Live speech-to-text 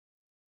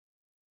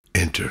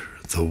enter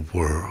the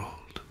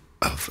world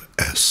of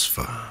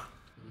Esfah.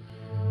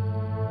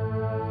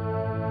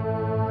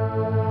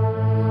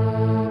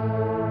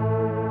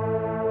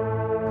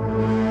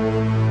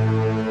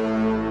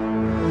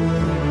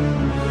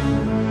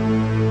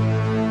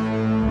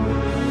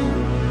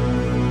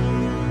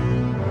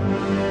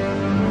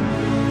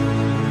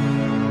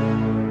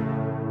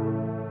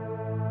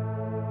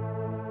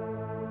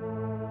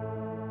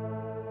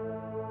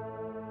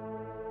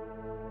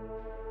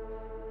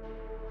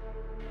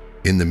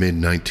 In the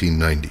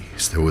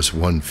mid-1990s, there was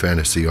one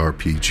fantasy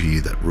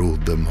RPG that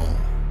ruled them all.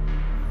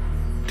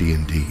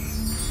 D&D,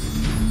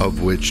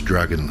 of which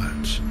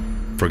Dragonlance,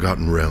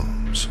 Forgotten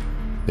Realms,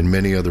 and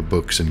many other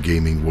books and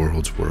gaming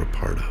worlds were a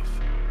part of.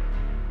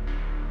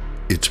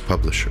 Its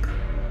publisher,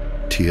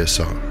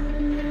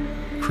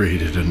 TSR,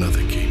 created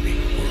another gaming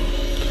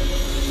world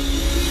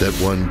that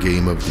won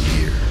Game of the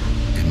Year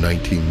in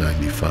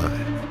 1995.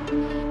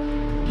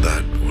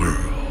 That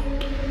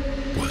world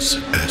was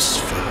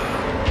Esfah.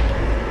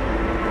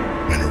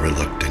 When a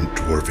reluctant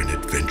dwarven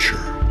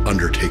adventurer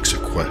undertakes a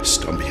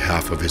quest on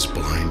behalf of his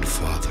blind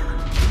father,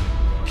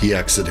 he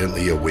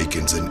accidentally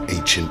awakens an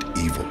ancient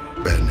evil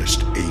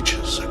banished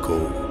ages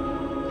ago.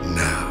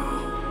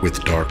 Now,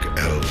 with dark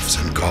elves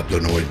and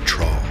goblinoid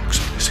trogs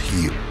on his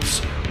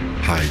heels,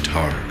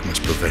 Hy'Targ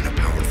must prevent a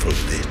powerful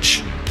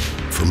lich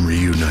from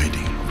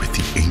reuniting with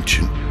the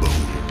ancient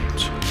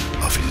bones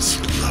of his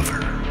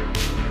lover.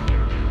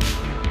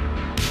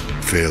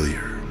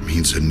 Failure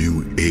means a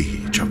new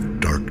age of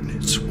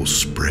darkness will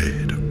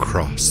spread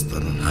across the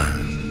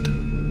land.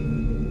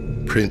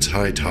 Prince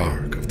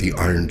Hy'Targ of the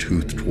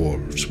Irontooth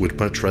Dwarves would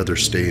much rather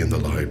stay in the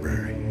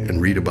library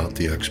and read about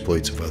the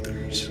exploits of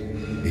others.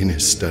 In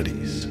his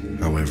studies,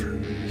 however,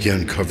 he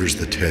uncovers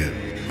the tale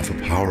of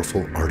a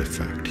powerful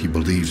artifact he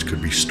believes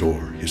could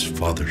restore his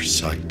father's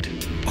sight.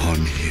 On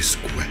his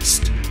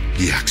quest,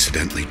 he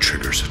accidentally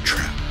triggers a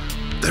trap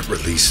that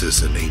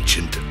releases an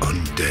ancient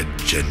undead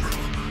general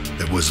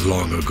that was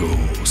long ago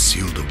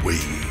sealed away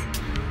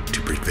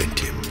to prevent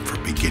him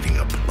from beginning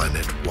a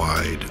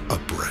planet-wide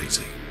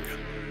uprising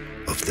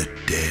of the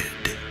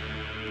dead.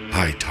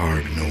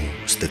 Hy'Targ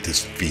knows that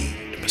this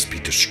fiend must be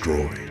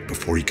destroyed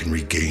before he can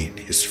regain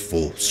his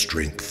full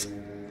strength,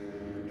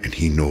 and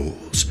he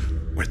knows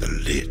where the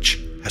lich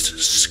has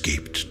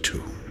escaped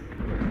to.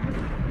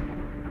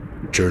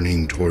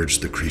 Journeying towards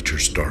the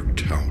creature's dark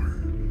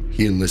tower,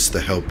 he enlists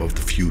the help of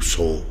the few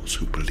souls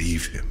who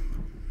believe him,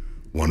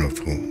 one of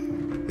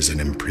whom is an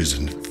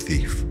imprisoned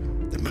thief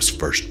that must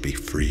first be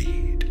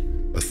freed.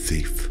 A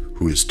thief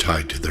who is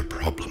tied to their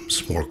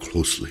problems more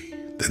closely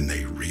than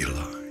they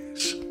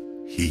realize.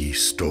 He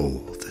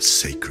stole the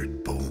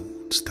sacred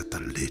bones that the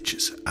lich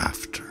is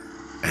after,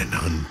 and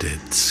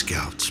undead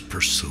scouts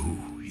pursue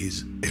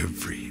his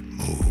every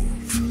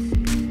move.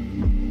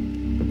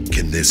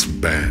 Can this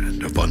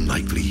band of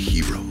unlikely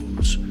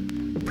heroes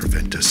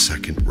prevent a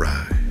second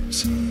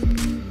rise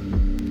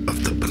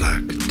of the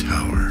Black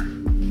Tower?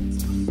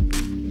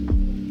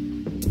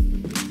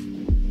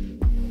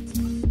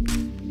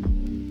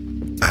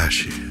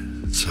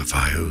 Ashes of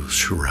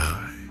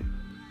Ailushurai,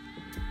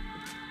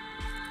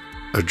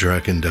 a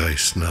Dragon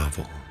Dice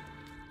novel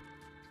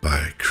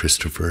by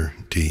Christopher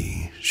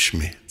D.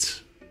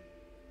 Schmitz.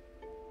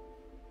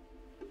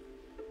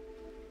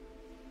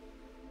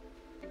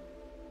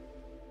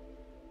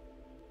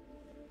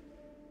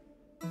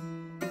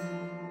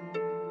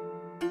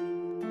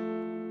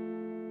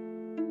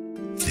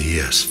 The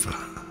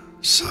Esfah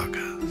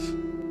Sagas.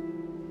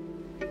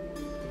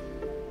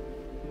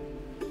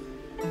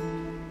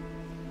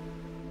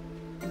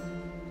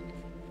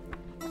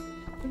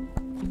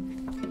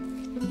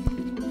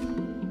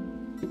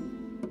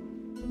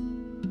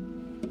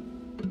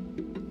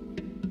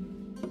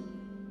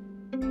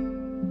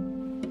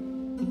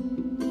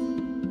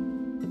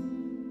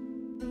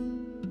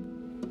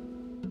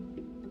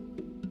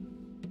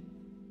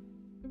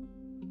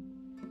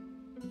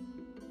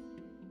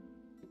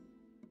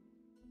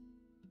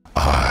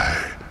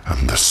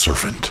 The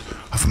servant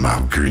of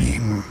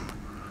Malgrim.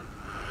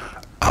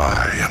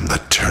 I am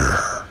the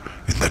terror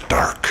in the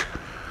dark.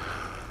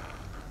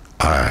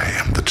 I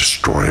am the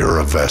destroyer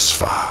of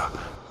Esfah.